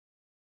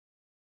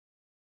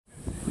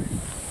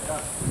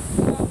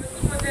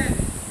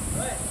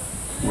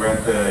We're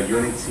at the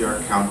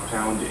UNHCR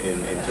compound in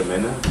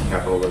N'Djamena,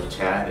 capital of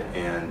Chad,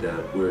 and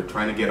we're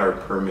trying to get our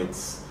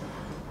permits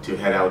to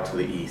head out to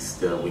the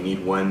east. We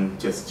need one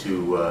just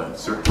to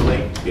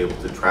circulate, to be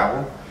able to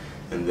travel,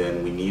 and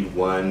then we need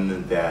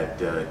one that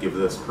gives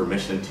us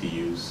permission to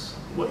use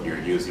what you're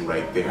using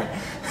right there.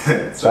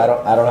 So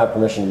I don't have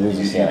permission to use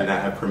this yet. You do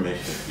not have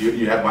permission.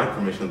 You have my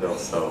permission though,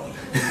 so.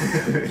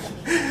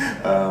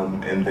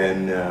 And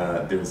then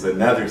there's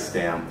another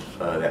stamp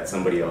that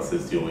somebody else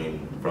is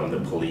doing from the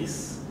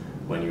police.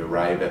 When you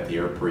arrive at the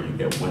airport, you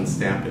get one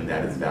stamp, and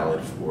that is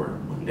valid for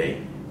 1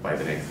 day. By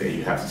the next day,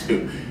 you have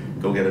to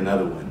go get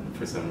another one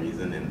for some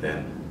reason, and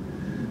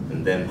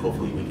then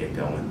hopefully we get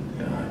going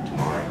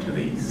tomorrow to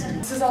the east.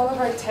 This is all of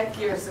our tech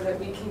gear so that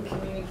we can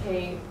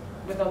communicate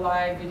with a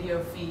live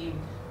video feed.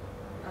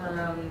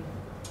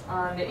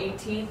 On the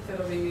 18th,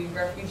 it'll be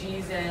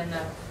refugees and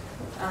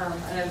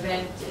an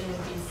event in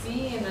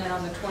DC, and then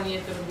on the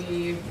 20th, it'll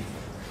be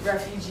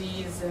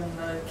refugees and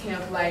the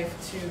camp life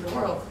to the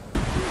world.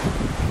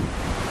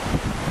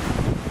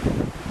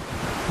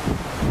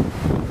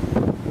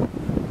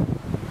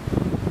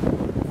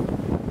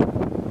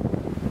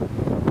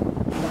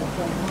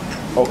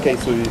 Okay,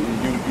 so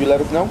you let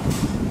us know?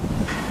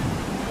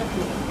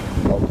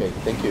 Okay,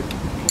 thank you.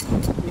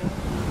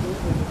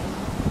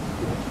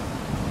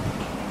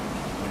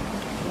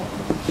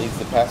 These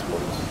the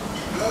passports.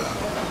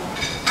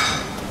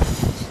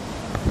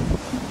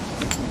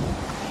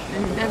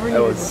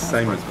 That was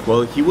Simon.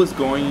 Well, he was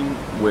going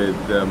with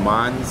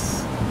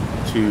Mons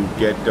to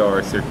get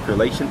our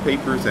circulation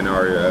papers and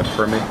our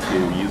permit to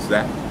use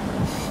that.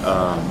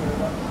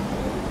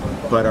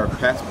 But our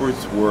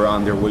passports were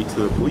on their way to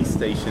the police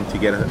station to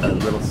get a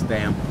little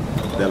stamp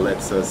that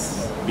lets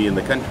us be in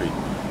the country.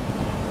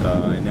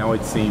 And now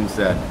it seems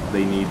that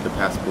they need the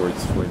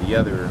passports for the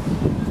other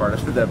part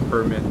of the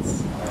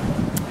permits.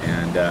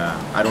 And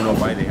I don't know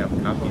why they have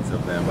copies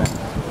of them.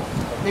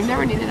 They've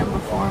never needed them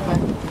before, but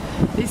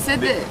they said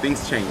that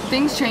things change.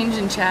 Things change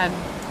in Chad.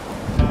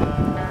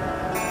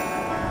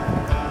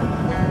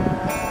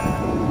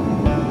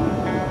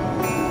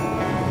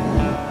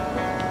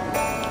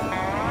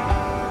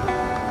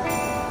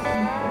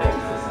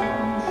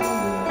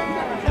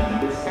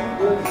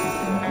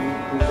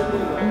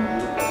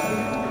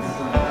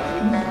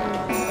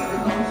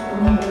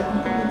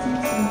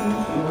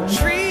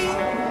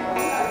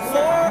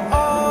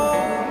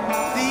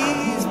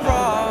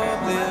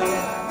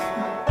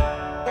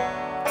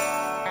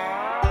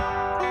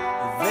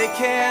 They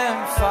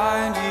can't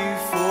find you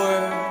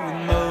for